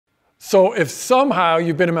So if somehow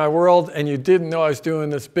you've been in my world and you didn't know I was doing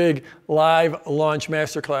this big live launch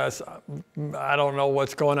masterclass, I don't know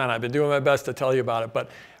what's going on. I've been doing my best to tell you about it. But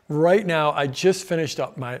right now, I just finished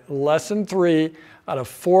up my lesson 3 out of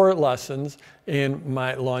 4 lessons in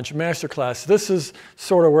my launch masterclass. This is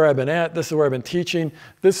sort of where I've been at. This is where I've been teaching.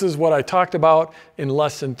 This is what I talked about in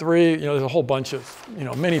lesson 3. You know, there's a whole bunch of,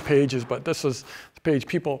 many pages, but this was the page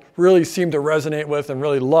people really seemed to resonate with and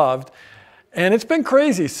really loved. And it's been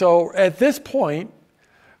crazy. So at this point,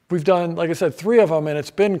 we've done, like I said, 3 of them, and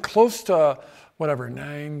it's been close to whatever,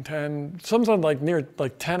 9, 10, something like near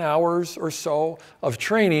like 10 hours or so of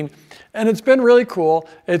training. And it's been really cool.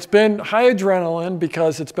 It's been high adrenaline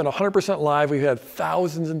because it's been 100% live. We've had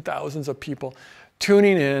thousands and thousands of people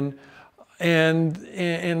tuning in.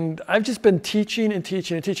 And I've just been teaching and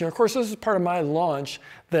teaching and teaching. Of course, this is part of my launch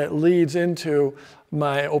that leads into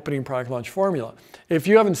my opening product launch formula. If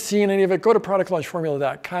you haven't seen any of it, go to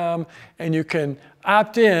productlaunchformula.com and you can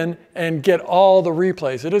opt in and get all the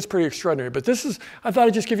replays. It is pretty extraordinary. But this is, I thought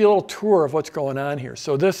I'd just give you a little tour of what's going on here.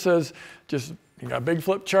 So this is just, you got a big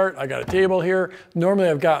flip chart. I got a table here. Normally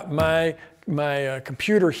I've got my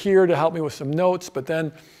computer here to help me with some notes, but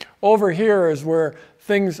then over here is where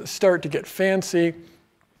things start to get fancy.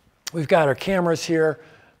 We've got our cameras here,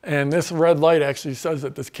 and this red light actually says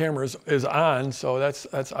that this camera is on, so that's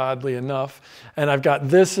oddly enough. And I've got,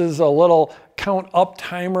 this is a little count up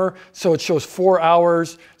timer, so it shows 4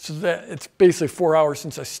 hours, so that it's basically 4 hours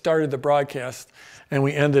since I started the broadcast, and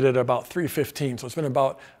we ended at about 3:15, so it's been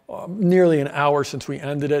about nearly an hour since we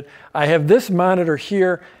ended it. I have this monitor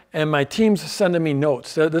here, and my team's sending me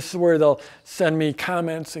notes. This is where they'll send me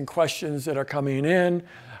comments and questions that are coming in.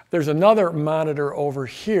 There's another monitor over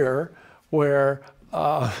here where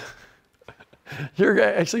you're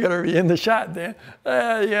actually going to be in the shot, Dan.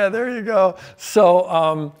 Yeah, there you go.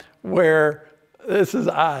 So where this is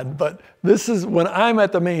odd, but this is when I'm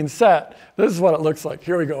at the main set, this is what it looks like.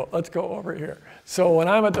 Here we go. Let's go over here. So when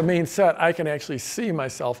I'm at the main set, I can actually see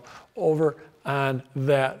myself over on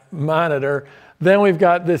that monitor. Then we've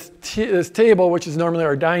got this table, which is normally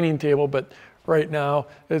our dining table, but right now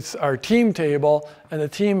it's our team table, and the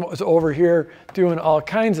team was over here doing all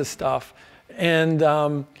kinds of stuff. And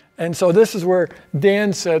so this is where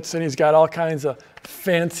Dan sits, and he's got all kinds of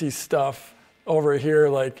fancy stuff over here.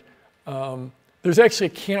 Like there's actually a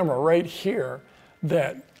camera right here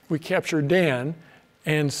that we captured Dan,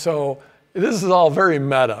 and so this is all very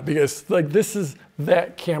meta because like this is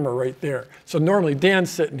that camera right there. So normally Dan's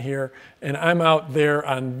sitting here and I'm out there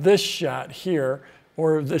on this shot here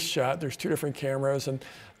or this shot. There's 2 different cameras, and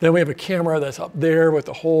then we have a camera that's up there with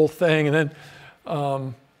the whole thing, and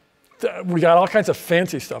then we got all kinds of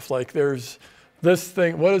fancy stuff. Like there's this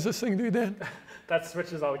thing. What does this thing do, Dan? That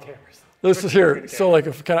switches all the cameras. This is here. So like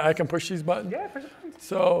if I can push these buttons? Yeah, push the buttons.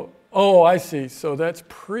 So, oh, I see. So that's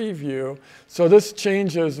preview. So this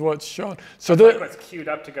changes what's shown. So like what's queued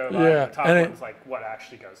up to go live. Yeah, the top one's like what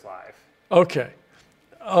actually goes live. Okay.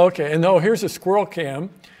 Okay, and here's a squirrel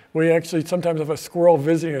cam. We actually sometimes have a squirrel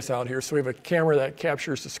visiting us out here, so we have a camera that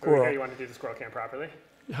captures the squirrel. Okay, you want to do the squirrel cam properly?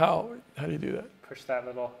 How do you do that? Push that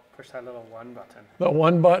little 1 button. The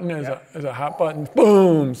 1 button is a hot button.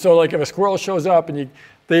 Boom! So like if a squirrel shows up and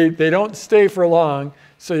they don't stay for long,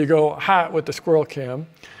 so you go hot with the squirrel cam.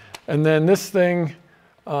 And then this thing,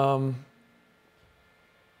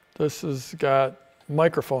 this has got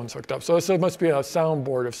microphones hooked up. So this must be a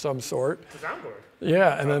soundboard of some sort. It's a soundboard.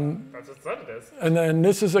 Yeah, and then that's what it is. And then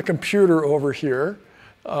this is a computer over here.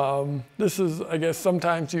 This is, I guess,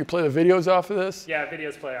 sometimes you play the videos off of this. Yeah,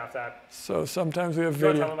 videos play off that. So sometimes we have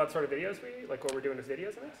video. video. You want to tell them what sort of videos like what we're doing as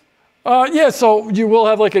videos in this? Yeah, so you will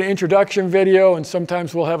have like an introduction video, and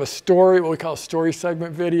sometimes we'll have a story, what we call a story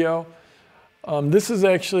segment video. This is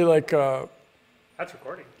actually like that's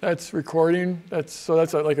recording. That's recording. That's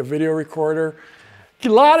like a video recorder. A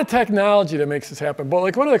lot of technology that makes this happen. But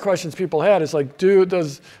like one of the questions people had is like, do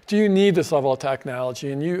you need this level of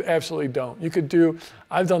technology? And you absolutely don't. You could do,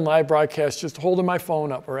 I've done live broadcasts just holding my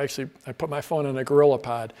phone up, or actually I put my phone in a Gorilla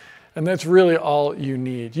Pod, and that's really all you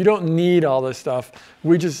need. You don't need all this stuff.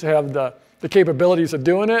 We just have the capabilities of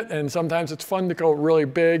doing it, and sometimes it's fun to go really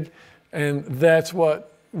big, and that's what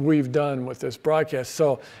we've done with this broadcast.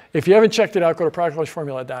 So if you haven't checked it out, go to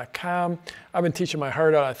productlaunchformula.com. I've been teaching my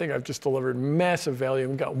heart out. I think I've just delivered massive value.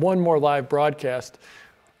 We've got 1 more live broadcast.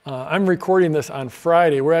 I'm recording this on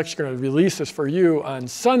Friday. We're actually going to release this for you on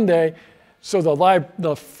Sunday. So the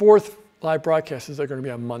 4th live broadcast is going to be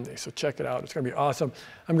on Monday. So check it out. It's going to be awesome.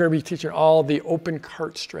 I'm going to be teaching all the open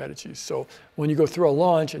cart strategies. So when you go through a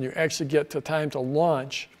launch and you actually get to time to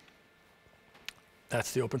launch,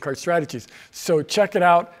 that's the open cart strategies. So check it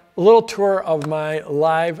out, a little tour of my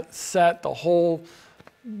live set, the whole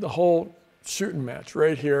shooting match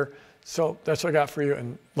right here. So that's what I got for you,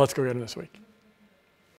 and let's go get it this week.